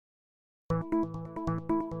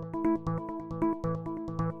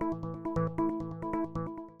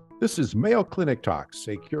This is Mayo Clinic Talks,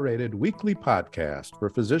 a curated weekly podcast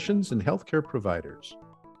for physicians and healthcare providers.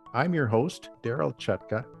 I'm your host, Daryl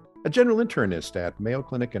Chutka, a general internist at Mayo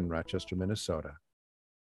Clinic in Rochester, Minnesota.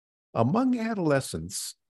 Among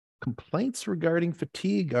adolescents, complaints regarding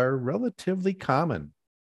fatigue are relatively common,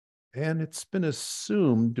 and it's been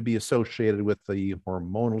assumed to be associated with the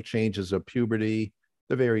hormonal changes of puberty,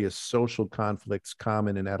 the various social conflicts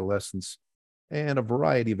common in adolescence, and a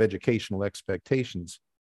variety of educational expectations.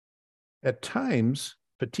 At times,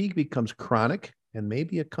 fatigue becomes chronic and may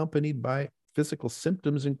be accompanied by physical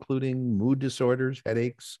symptoms, including mood disorders,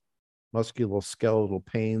 headaches, musculoskeletal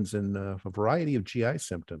pains, and a variety of GI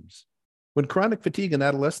symptoms. When chronic fatigue in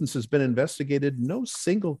adolescence has been investigated, no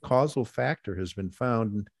single causal factor has been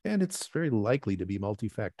found, and it's very likely to be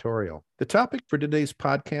multifactorial. The topic for today's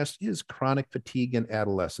podcast is chronic fatigue in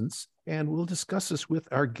adolescence, and we'll discuss this with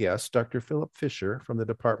our guest, Dr. Philip Fisher from the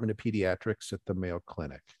Department of Pediatrics at the Mayo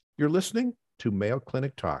Clinic. You're listening to Mayo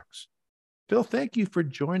Clinic Talks. Phil, thank you for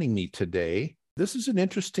joining me today. This is an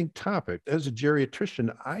interesting topic. As a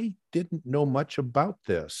geriatrician, I didn't know much about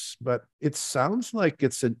this, but it sounds like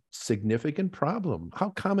it's a significant problem. How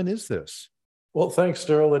common is this? Well, thanks,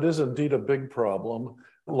 Daryl. It is indeed a big problem.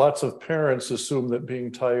 Lots of parents assume that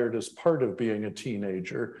being tired is part of being a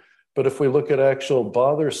teenager. But if we look at actual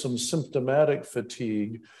bothersome symptomatic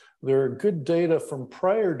fatigue, there are good data from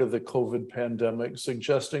prior to the COVID pandemic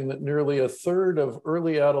suggesting that nearly a third of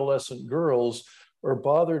early adolescent girls are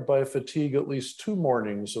bothered by fatigue at least 2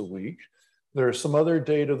 mornings a week. There are some other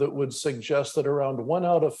data that would suggest that around 1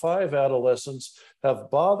 out of 5 adolescents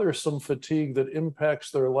have bothersome fatigue that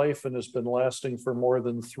impacts their life and has been lasting for more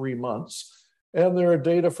than 3 months. And there are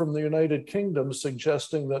data from the United Kingdom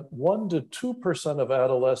suggesting that 1 to 2% of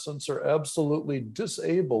adolescents are absolutely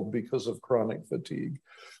disabled because of chronic fatigue.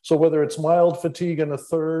 So whether it's mild fatigue in a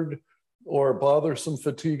third, or bothersome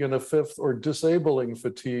fatigue in a fifth, or disabling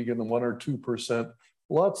fatigue in 1 or 2%,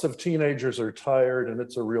 lots of teenagers are tired, and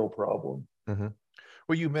it's a real problem. Mm-hmm.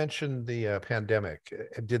 Well, you mentioned the pandemic.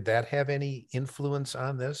 Did that have any influence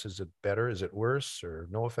on this? Is it better? Is it worse, or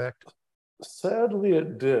no effect? Sadly,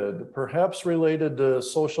 it did, perhaps related to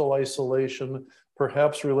social isolation,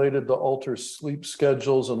 perhaps related to altered sleep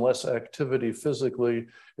schedules and less activity physically.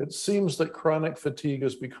 It seems that chronic fatigue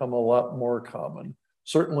has become a lot more common.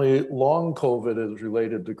 Certainly, long COVID is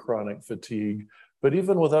related to chronic fatigue, but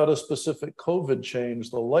even without a specific COVID change,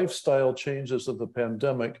 the lifestyle changes of the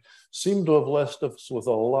pandemic seem to have left us with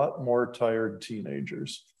a lot more tired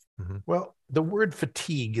teenagers. Mm-hmm. Well, the word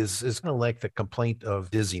fatigue is kind of like the complaint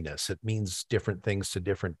of dizziness. It means different things to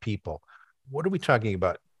different people. What are we talking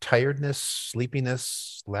about? Tiredness,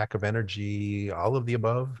 sleepiness, lack of energy, all of the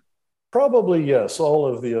above? Probably yes, all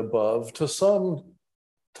of the above. To some,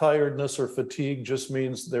 tiredness or fatigue just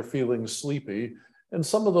means they're feeling sleepy, and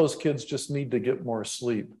some of those kids just need to get more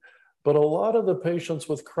sleep. But a lot of the patients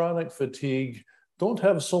with chronic fatigue don't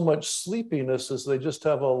have so much sleepiness as they just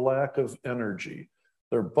have a lack of energy.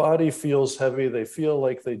 Their body feels heavy. They feel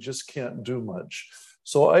like they just can't do much.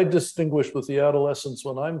 So I distinguish with the adolescents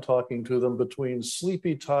when I'm talking to them between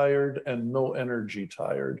sleepy tired and no energy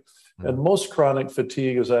tired. Mm-hmm. And most chronic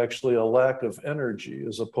fatigue is actually a lack of energy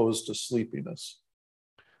as opposed to sleepiness.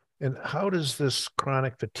 And how does this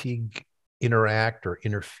chronic fatigue interact or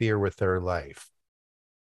interfere with their life?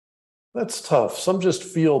 That's tough. Some just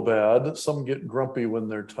feel bad. Some get grumpy when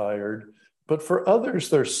they're tired. But for others,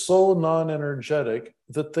 they're so non-energetic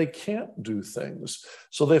that they can't do things.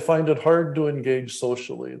 So they find it hard to engage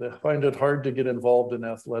socially. They find it hard to get involved in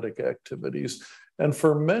athletic activities. And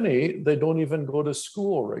for many, they don't even go to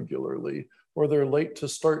school regularly, or they're late to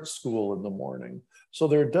start school in the morning. So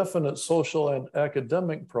there are definite social and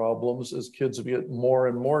academic problems as kids get more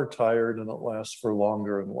and more tired, and it lasts for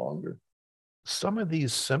longer and longer. Some of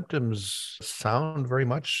these symptoms sound very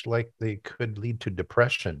much like they could lead to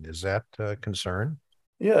depression. Is that a concern?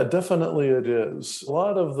 Yeah, definitely it is. A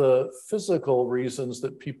lot of the physical reasons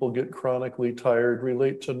that people get chronically tired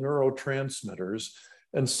relate to neurotransmitters.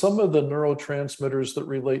 And some of the neurotransmitters that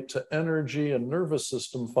relate to energy and nervous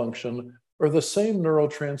system function are the same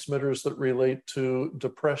neurotransmitters that relate to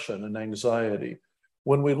depression and anxiety.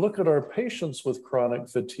 When we look at our patients with chronic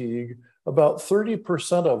fatigue, about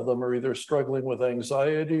 30% of them are either struggling with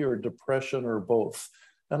anxiety or depression or both.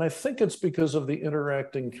 And I think it's because of the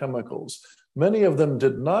interacting chemicals. Many of them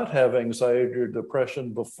did not have anxiety or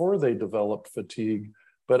depression before they developed fatigue,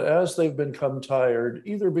 but as they've become tired,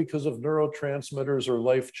 either because of neurotransmitters or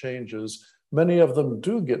life changes, many of them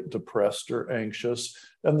do get depressed or anxious,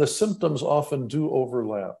 and the symptoms often do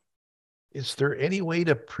overlap. Is there any way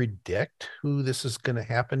to predict who this is going to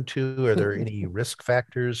happen to? Are there any risk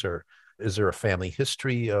factors or Is there a family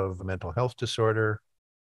history of mental health disorder?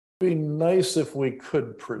 Be nice if we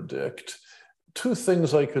could predict. Two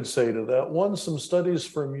things I could say to that. One, some studies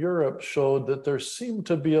from Europe showed that there seemed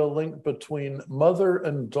to be a link between mother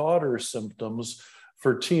and daughter symptoms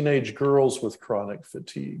for teenage girls with chronic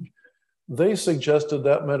fatigue. They suggested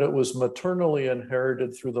that meant it was maternally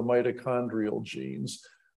inherited through the mitochondrial genes.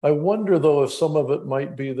 I wonder, though, if some of it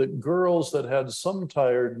might be that girls that had some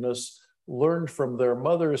tiredness learned from their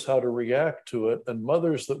mothers how to react to it, and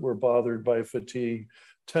mothers that were bothered by fatigue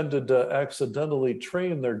tended to accidentally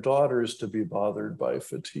train their daughters to be bothered by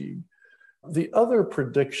fatigue. The other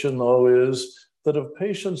prediction, though, is that of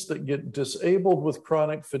patients that get disabled with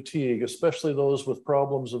chronic fatigue, especially those with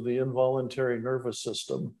problems of the involuntary nervous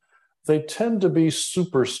system, they tend to be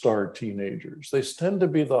superstar teenagers. They tend to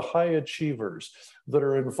be the high achievers that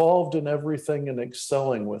are involved in everything and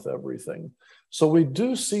excelling with everything. So we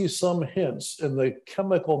do see some hints in the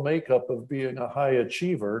chemical makeup of being a high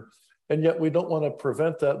achiever, and yet we don't want to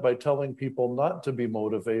prevent that by telling people not to be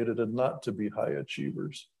motivated and not to be high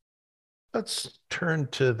achievers. Let's turn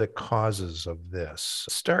to the causes of this.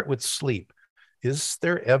 Start with sleep. Is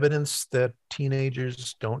there evidence that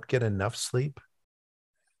teenagers don't get enough sleep?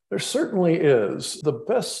 There certainly is. The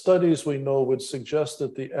best studies we know would suggest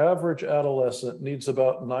that the average adolescent needs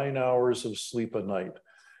about 9 hours of sleep a night.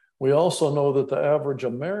 We also know that the average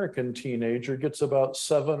American teenager gets about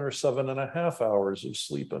 7 or 7.5 hours of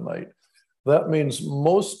sleep a night. That means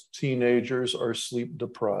most teenagers are sleep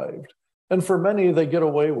deprived. And for many, they get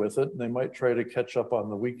away with it and they might try to catch up on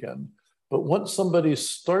the weekend. But once somebody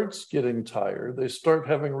starts getting tired, they start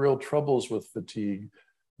having real troubles with fatigue,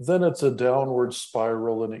 then it's a downward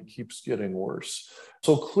spiral and it keeps getting worse.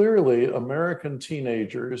 So clearly, American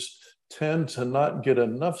teenagers tend to not get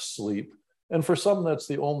enough sleep. And for some, that's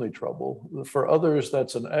the only trouble. For others,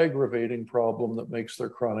 that's an aggravating problem that makes their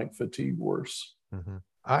chronic fatigue worse. Mm-hmm.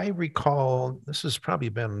 I recall, this has probably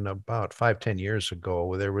been about 5, 10 years ago,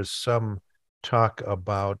 where there was some talk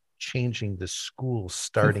about changing the school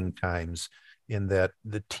starting times, in that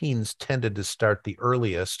the teens tended to start the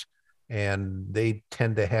earliest and they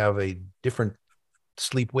tend to have a different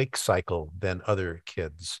sleep-wake cycle than other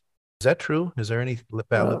kids. Is that true? Is there any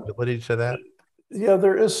validity to that? Yeah,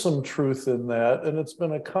 there is some truth in that. And it's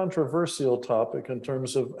been a controversial topic in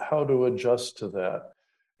terms of how to adjust to that.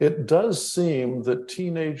 It does seem that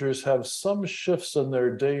teenagers have some shifts in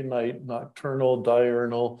their day-night, nocturnal,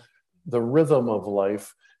 diurnal, the rhythm of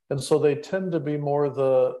life. And so they tend to be more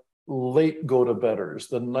the late go-to-bedders,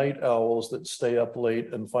 the night owls that stay up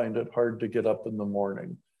late and find it hard to get up in the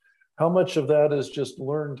morning. How much of that is just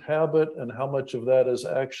learned habit and how much of that is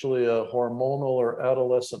actually a hormonal or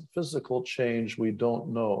adolescent physical change, we don't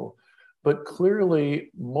know. But clearly,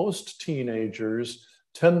 most teenagers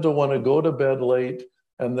tend to want to go to bed late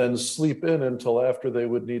and then sleep in until after they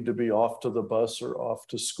would need to be off to the bus or off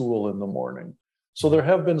to school in the morning. So there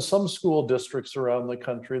have been some school districts around the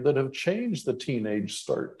country that have changed the teenage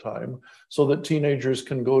start time so that teenagers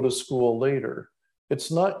can go to school later.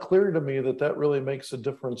 It's not clear to me that that really makes a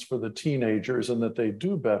difference for the teenagers and that they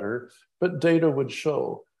do better, but data would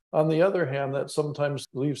show. On the other hand, that sometimes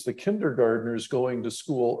leaves the kindergartners going to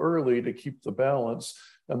school early to keep the balance,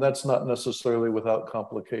 and that's not necessarily without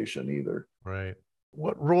complication either. Right.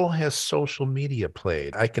 What role has social media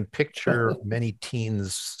played? I can picture many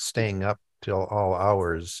teens staying up till all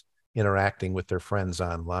hours interacting with their friends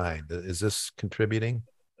online. Is this contributing?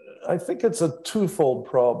 I think it's a twofold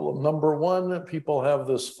problem. Number one, people have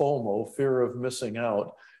this FOMO, fear of missing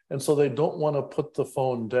out. And so they don't want to put the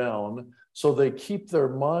phone down. So they keep their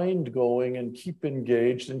mind going and keep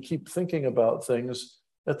engaged and keep thinking about things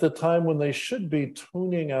at the time when they should be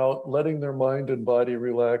tuning out, letting their mind and body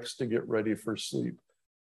relax to get ready for sleep.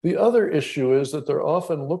 The other issue is that they're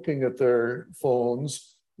often looking at their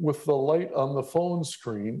phones with the light on the phone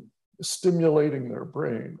screen stimulating their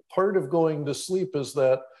brain. Part of going to sleep is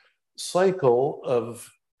that cycle of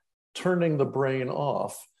turning the brain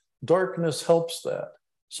off. Darkness helps that.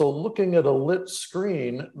 So looking at a lit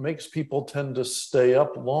screen makes people tend to stay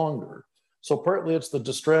up longer. So partly it's the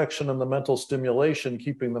distraction and the mental stimulation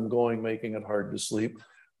keeping them going, making it hard to sleep.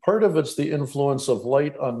 Part of it's the influence of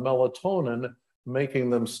light on melatonin, making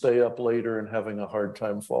them stay up later and having a hard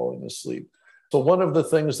time falling asleep. So one of the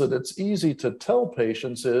things that it's easy to tell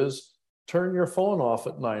patients is turn your phone off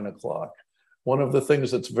at 9 o'clock. One of the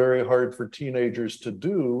things that's very hard for teenagers to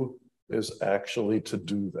do is actually to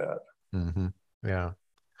do that. Mm-hmm. Yeah.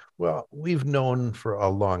 Well, we've known for a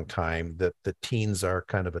long time that the teens are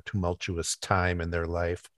kind of a tumultuous time in their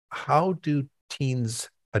life. How do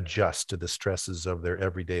teens adjust to the stresses of their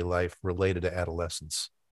everyday life related to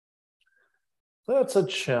adolescence? That's a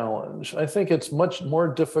challenge. I think it's much more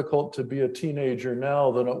difficult to be a teenager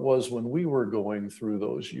now than it was when we were going through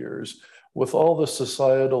those years, with all the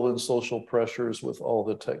societal and social pressures, with all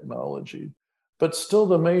the technology. But still,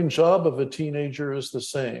 the main job of a teenager is the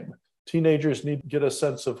same. Teenagers need to get a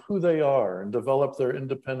sense of who they are and develop their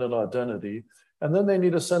independent identity. And then they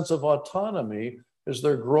need a sense of autonomy as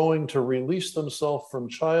they're growing to release themselves from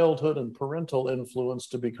childhood and parental influence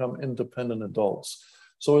to become independent adults.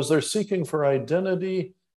 So as they're seeking for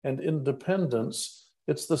identity and independence,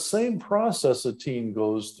 it's the same process a teen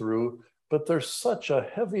goes through, but there's such a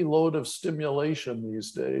heavy load of stimulation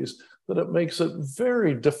these days that it makes it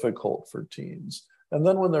very difficult for teens. And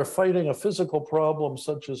then when they're fighting a physical problem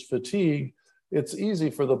such as fatigue, it's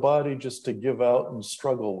easy for the body just to give out and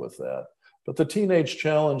struggle with that. But the teenage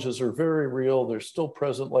challenges are very real. They're still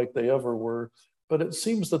present like they ever were. But it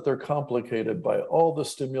seems that they're complicated by all the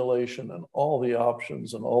stimulation and all the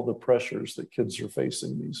options and all the pressures that kids are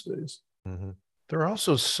facing these days. Mm-hmm. There are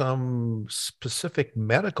also some specific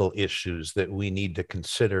medical issues that we need to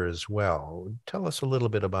consider as well. Tell us a little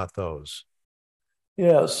bit about those.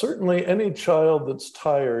 Yeah, certainly any child that's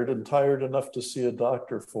tired and tired enough to see a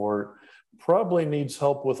doctor for probably needs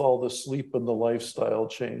help with all the sleep and the lifestyle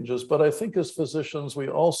changes. But I think as physicians, we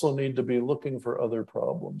also need to be looking for other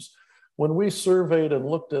problems. When we surveyed and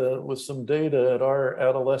looked at with some data at our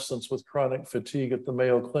adolescents with chronic fatigue at the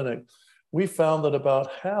Mayo Clinic, we found that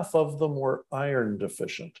about half of them were iron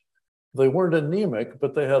deficient. They weren't anemic,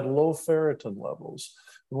 but they had low ferritin levels.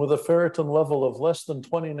 And with a ferritin level of less than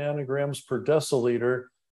 20 nanograms per deciliter,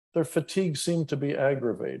 their fatigue seemed to be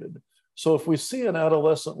aggravated. So if we see an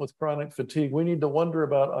adolescent with chronic fatigue, we need to wonder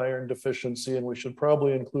about iron deficiency, and we should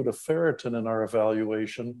probably include a ferritin in our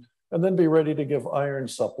evaluation, and then be ready to give iron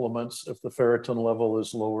supplements if the ferritin level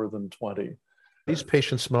is lower than 20. These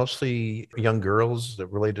patients mostly young girls that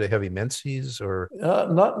related to heavy menses, or?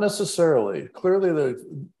 Not necessarily. Clearly,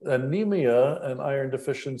 the anemia and iron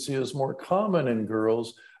deficiency is more common in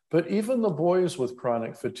girls, but even the boys with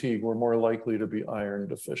chronic fatigue were more likely to be iron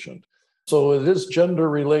deficient. So it is gender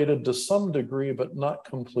related to some degree, but not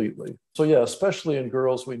completely. So yeah, especially in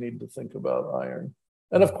girls, we need to think about iron.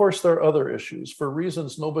 And of course, there are other issues. For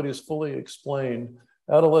reasons nobody's fully explained,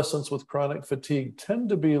 adolescents with chronic fatigue tend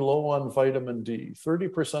to be low on vitamin D.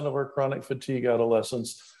 30% of our chronic fatigue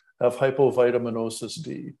adolescents have hypovitaminosis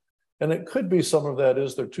D. And it could be some of that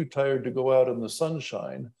is they're too tired to go out in the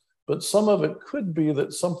sunshine, but some of it could be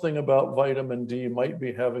that something about vitamin D might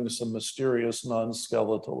be having some mysterious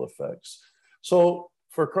non-skeletal effects. So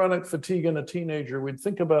for chronic fatigue in a teenager, we'd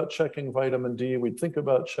think about checking vitamin D, we'd think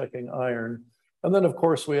about checking iron. And then, of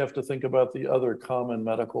course, we have to think about the other common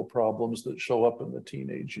medical problems that show up in the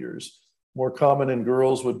teenage years. More common in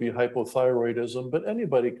girls would be hypothyroidism, but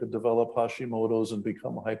anybody could develop Hashimoto's and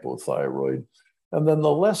become hypothyroid. And then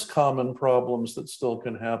the less common problems that still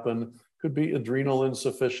can happen could be adrenal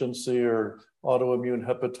insufficiency or autoimmune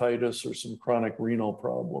hepatitis or some chronic renal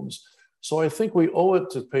problems. So I think we owe it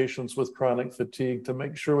to patients with chronic fatigue to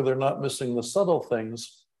make sure they're not missing the subtle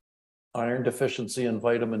things, iron deficiency and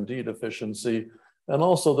vitamin D deficiency, and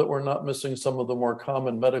also that we're not missing some of the more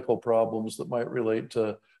common medical problems that might relate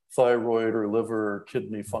to thyroid or liver or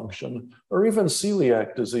kidney function, or even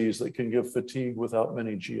celiac disease that can give fatigue without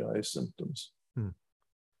many GI symptoms.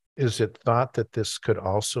 Is it thought that this could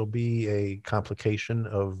also be a complication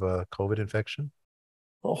of COVID infection?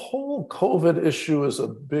 The whole COVID issue is a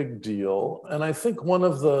big deal. And I think one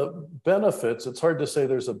of the benefits, it's hard to say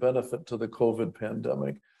there's a benefit to the COVID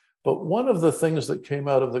pandemic, but one of the things that came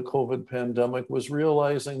out of the COVID pandemic was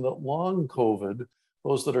realizing that long COVID,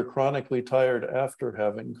 those that are chronically tired after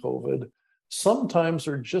having COVID, sometimes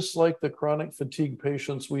are just like the chronic fatigue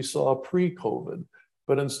patients we saw pre-COVID.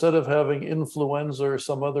 But instead of having influenza or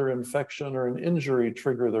some other infection or an injury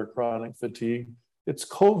trigger their chronic fatigue, it's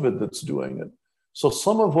COVID that's doing it. So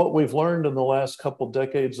some of what we've learned in the last couple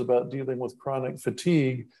decades about dealing with chronic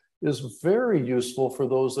fatigue is very useful for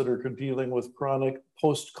those that are dealing with chronic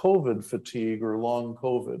post-COVID fatigue or long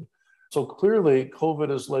COVID. So clearly, COVID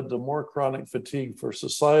has led to more chronic fatigue for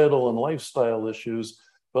societal and lifestyle issues,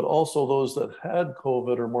 but also those that had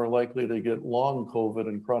COVID are more likely to get long COVID,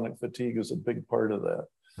 and chronic fatigue is a big part of that.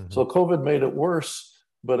 Mm-hmm. So COVID made it worse,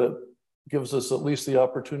 but it gives us at least the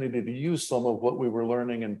opportunity to use some of what we were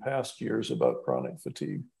learning in past years about chronic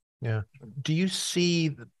fatigue. Yeah. Do you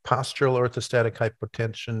see postural orthostatic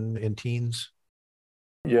hypotension in teens?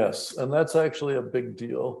 Yes, and that's actually a big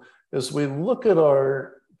deal. As we look at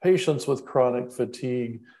our patients with chronic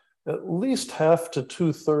fatigue, at least half to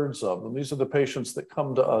 2/3 of them, these are the patients that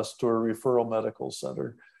come to us to a referral medical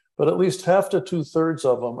center, but at least half to 2/3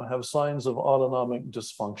 of them have signs of autonomic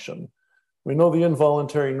dysfunction. We know the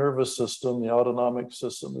involuntary nervous system, the autonomic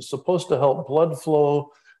system, is supposed to help blood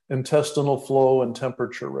flow, intestinal flow, and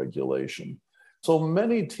temperature regulation. So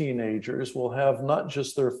many teenagers will have not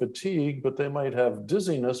just their fatigue, but they might have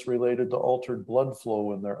dizziness related to altered blood flow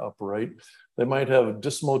when they're upright. They might have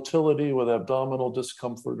dysmotility with abdominal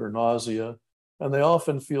discomfort or nausea, and they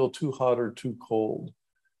often feel too hot or too cold.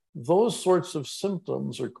 Those sorts of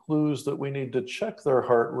symptoms are clues that we need to check their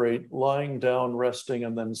heart rate lying down, resting,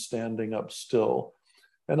 and then standing up still.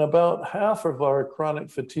 And about half of our chronic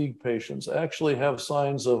fatigue patients actually have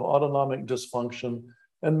signs of autonomic dysfunction,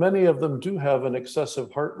 and many of them do have an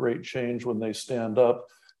excessive heart rate change when they stand up,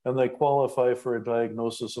 and they qualify for a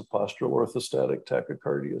diagnosis of postural orthostatic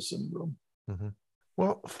tachycardia syndrome. Mm-hmm.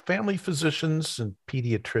 Well, family physicians and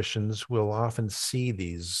pediatricians will often see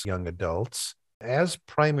these young adults. As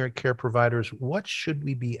primary care providers, what should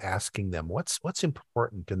we be asking them? What's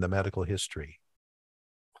important in the medical history?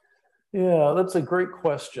 Yeah, that's a great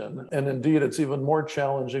question. And indeed, it's even more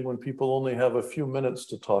challenging when people only have a few minutes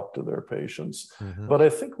to talk to their patients. Mm-hmm. But I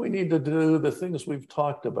think we need to do the things we've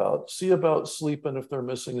talked about. See about sleep, and if they're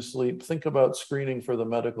missing sleep, think about screening for the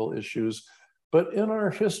medical issues. But in our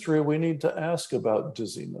history, we need to ask about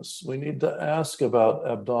dizziness. We need to ask about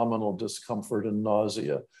abdominal discomfort and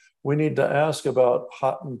nausea. We need to ask about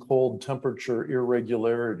hot and cold temperature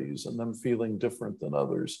irregularities and them feeling different than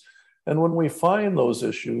others. And when we find those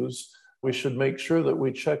issues, we should make sure that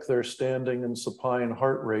we check their standing and supine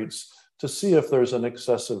heart rates to see if there's an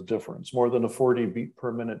excessive difference, more than a 40 beat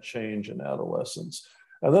per minute change in adolescents.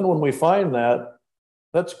 And then when we find that,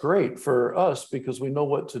 that's great for us because we know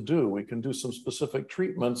what to do. We can do some specific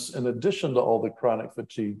treatments in addition to all the chronic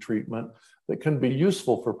fatigue treatment that can be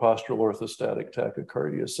useful for postural orthostatic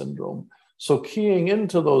tachycardia syndrome. So keying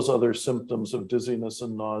into those other symptoms of dizziness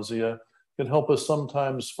and nausea can help us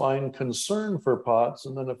sometimes find concern for POTS.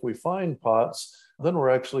 And then if we find POTS, then we're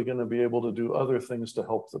actually going to be able to do other things to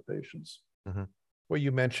help the patients. Mm-hmm. Well,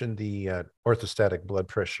 you mentioned the orthostatic blood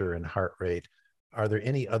pressure and heart rate. Are there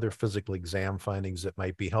any other physical exam findings that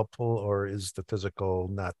might be helpful, or is the physical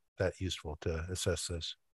not that useful to assess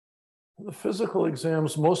this? The physical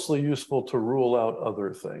exam's mostly useful to rule out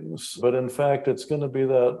other things, but in fact, it's going to be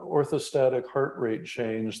that orthostatic heart rate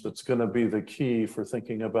change that's going to be the key for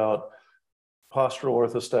thinking about postural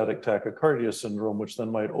orthostatic tachycardia syndrome, which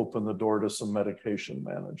then might open the door to some medication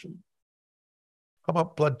management. How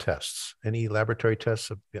about blood tests? Any laboratory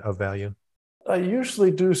tests of value? I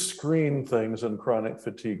usually do screen things in chronic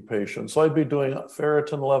fatigue patients. So I'd be doing a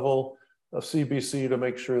ferritin level, a CBC to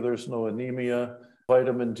make sure there's no anemia,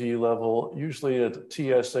 vitamin D level, usually a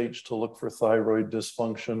TSH to look for thyroid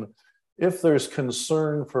dysfunction. If there's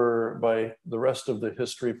concern by the rest of the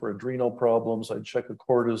history for adrenal problems, I'd check a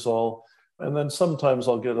cortisol. And then sometimes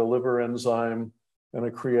I'll get a liver enzyme and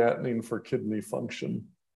a creatinine for kidney function.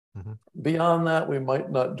 Mm-hmm. Beyond that, we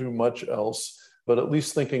might not do much else, but at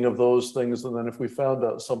least thinking of those things. And then if we found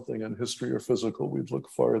out something in history or physical, we'd look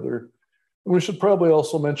farther. And we should probably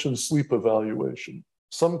also mention sleep evaluation.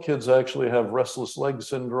 Some kids actually have restless leg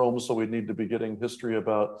syndrome, so we need to be getting history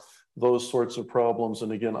about those sorts of problems.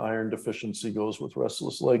 And again, iron deficiency goes with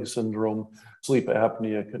restless leg syndrome. Sleep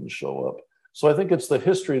apnea can show up. So I think it's the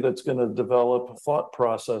history that's going to develop a thought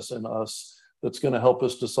process in us that's going to help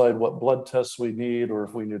us decide what blood tests we need or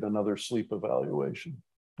if we need another sleep evaluation.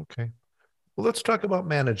 Okay. Well, let's talk about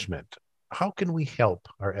management. How can we help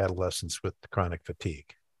our adolescents with chronic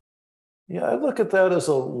fatigue? Yeah, I look at that as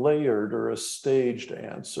a layered or a staged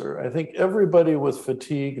answer. I think everybody with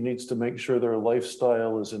fatigue needs to make sure their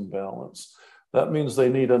lifestyle is in balance. That means they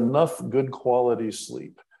need enough good quality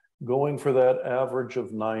sleep, going for that average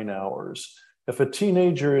of 9 hours. If a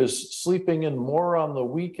teenager is sleeping in more on the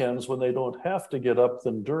weekends when they don't have to get up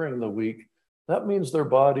than during the week, that means their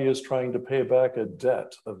body is trying to pay back a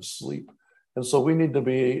debt of sleep. And so we need to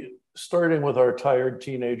be starting with our tired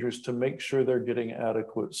teenagers to make sure they're getting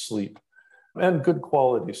adequate sleep and good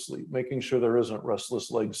quality sleep, making sure there isn't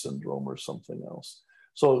restless leg syndrome or something else.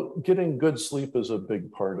 So getting good sleep is a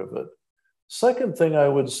big part of it. Second thing I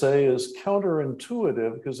would say is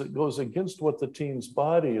counterintuitive because it goes against what the teen's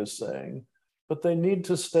body is saying, but they need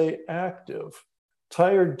to stay active.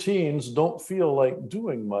 Tired teens don't feel like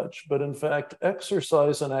doing much, but in fact,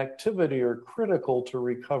 exercise and activity are critical to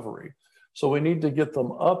recovery. So we need to get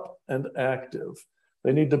them up and active.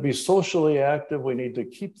 They need to be socially active. We need to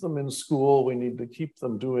keep them in school. We need to keep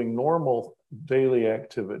them doing normal daily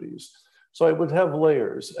activities. So I would have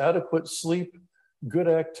layers: adequate sleep, good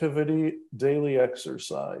activity, daily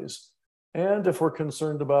exercise. And if we're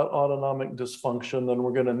concerned about autonomic dysfunction, then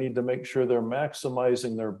we're going to need to make sure they're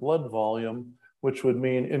maximizing their blood volume, which would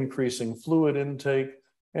mean increasing fluid intake,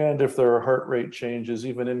 And if there are heart rate changes,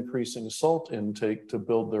 even increasing salt intake to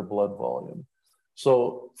build their blood volume.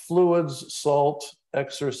 So fluids, salt,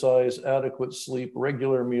 exercise, adequate sleep,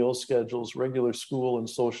 regular meal schedules, regular school and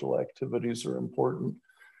social activities are important.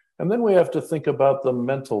 And then we have to think about the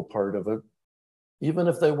mental part of it. Even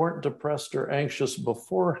if they weren't depressed or anxious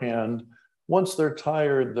beforehand, once they're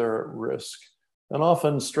tired, they're at risk. And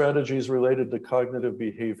often strategies related to cognitive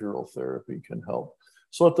behavioral therapy can help.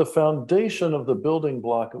 So at the foundation of the building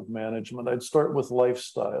block of management, I'd start with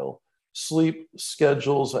lifestyle, sleep,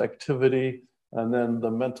 schedules, activity, and then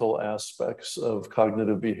the mental aspects of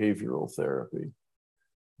cognitive behavioral therapy.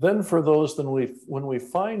 Then for those, when we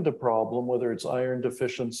find a problem, whether it's iron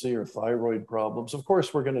deficiency or thyroid problems, of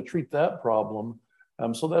course, we're going to treat that problem.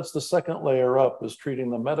 So that's the second layer up, is treating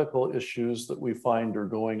the medical issues that we find are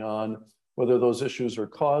going on, whether those issues are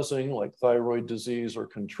causing, like thyroid disease, or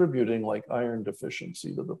contributing, like iron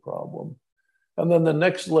deficiency, to the problem. And then the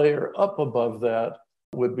next layer up above that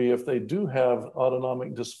would be if they do have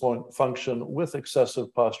autonomic dysfunction with excessive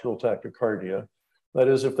postural tachycardia. That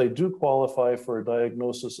is, if they do qualify for a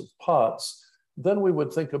diagnosis of POTS, then we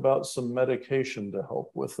would think about some medication to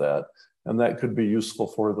help with that, and that could be useful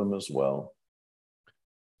for them as well.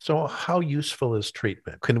 So how useful is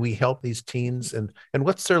treatment? Can we help these teens? And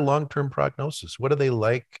what's their long-term prognosis? What are they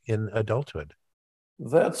like in adulthood?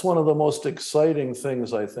 That's one of the most exciting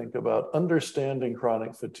things I think about understanding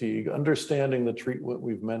chronic fatigue, understanding the treatment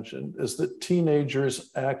we've mentioned, is that teenagers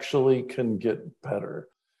actually can get better.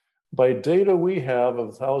 By data we have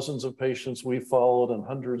of thousands of patients we followed and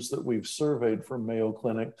hundreds that we've surveyed from Mayo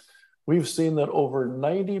Clinic, we've seen that over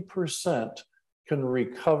 90% can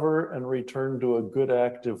recover and return to a good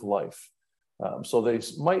active life. So they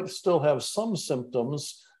might still have some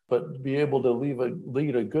symptoms, but be able to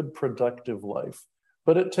lead a good productive life.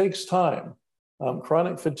 But it takes time.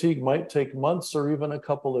 Chronic fatigue might take months or even a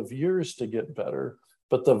couple of years to get better,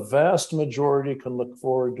 but the vast majority can look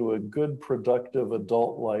forward to a good, productive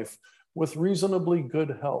adult life with reasonably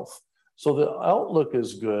good health. So the outlook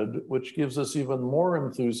is good, which gives us even more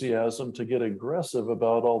enthusiasm to get aggressive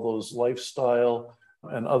about all those lifestyle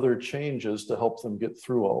and other changes to help them get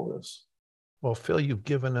through all this. Well, Phil, you've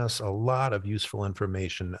given us a lot of useful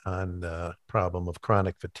information on the problem of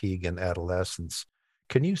chronic fatigue in adolescents.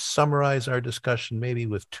 Can you summarize our discussion maybe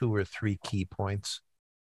with 2 or 3 key points?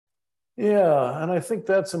 Yeah, and I think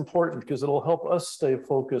that's important because it'll help us stay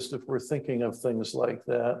focused if we're thinking of things like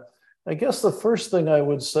that. I guess the first thing I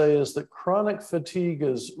would say is that chronic fatigue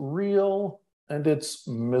is real and it's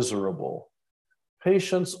miserable.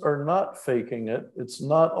 Patients are not faking it. It's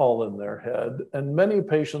not all in their head. And many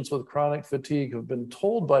patients with chronic fatigue have been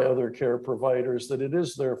told by other care providers that it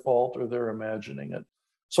is their fault or they're imagining it.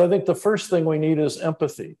 So I think the first thing we need is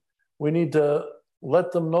empathy. We need to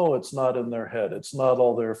let them know it's not in their head. It's not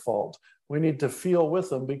all their fault. We need to feel with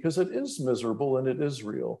them because it is miserable and it is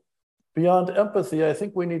real. Beyond empathy, I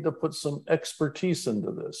think we need to put some expertise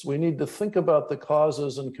into this. We need to think about the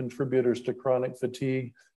causes and contributors to chronic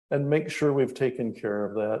fatigue and make sure we've taken care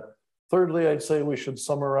of that. Thirdly, I'd say we should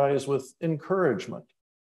summarize with encouragement.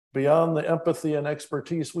 Beyond the empathy and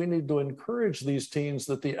expertise, we need to encourage these teens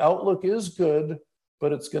that the outlook is good,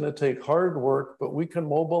 but it's going to take hard work, but we can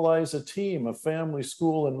mobilize a team of family,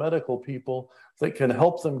 school, and medical people that can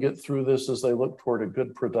help them get through this as they look toward a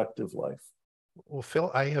good, productive life. Well, Phil,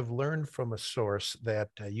 I have learned from a source that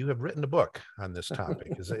you have written a book on this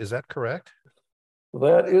topic. Is that correct?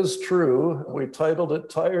 That is true. We titled it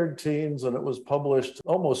Tired Teens, and it was published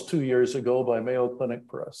almost 2 years ago by Mayo Clinic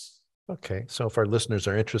Press. Okay, so if our listeners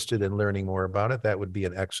are interested in learning more about it, that would be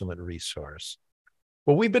an excellent resource.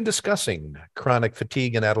 Well, we've been discussing chronic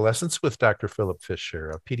fatigue in adolescents with Dr. Philip Fisher,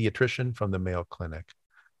 a pediatrician from the Mayo Clinic.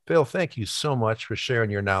 Phil, thank you so much for sharing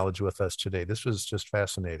your knowledge with us today. This was just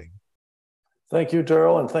fascinating. Thank you,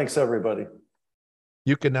 Daryl, and thanks, everybody.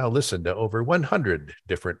 You can now listen to over 100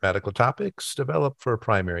 different medical topics developed for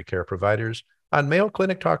primary care providers on Mayo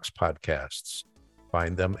Clinic Talks podcasts.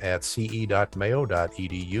 Find them at ce.mayo.edu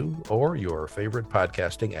or your favorite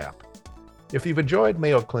podcasting app. If you've enjoyed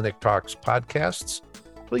Mayo Clinic Talks podcasts,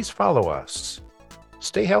 please follow us.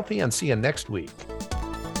 Stay healthy and see you next week.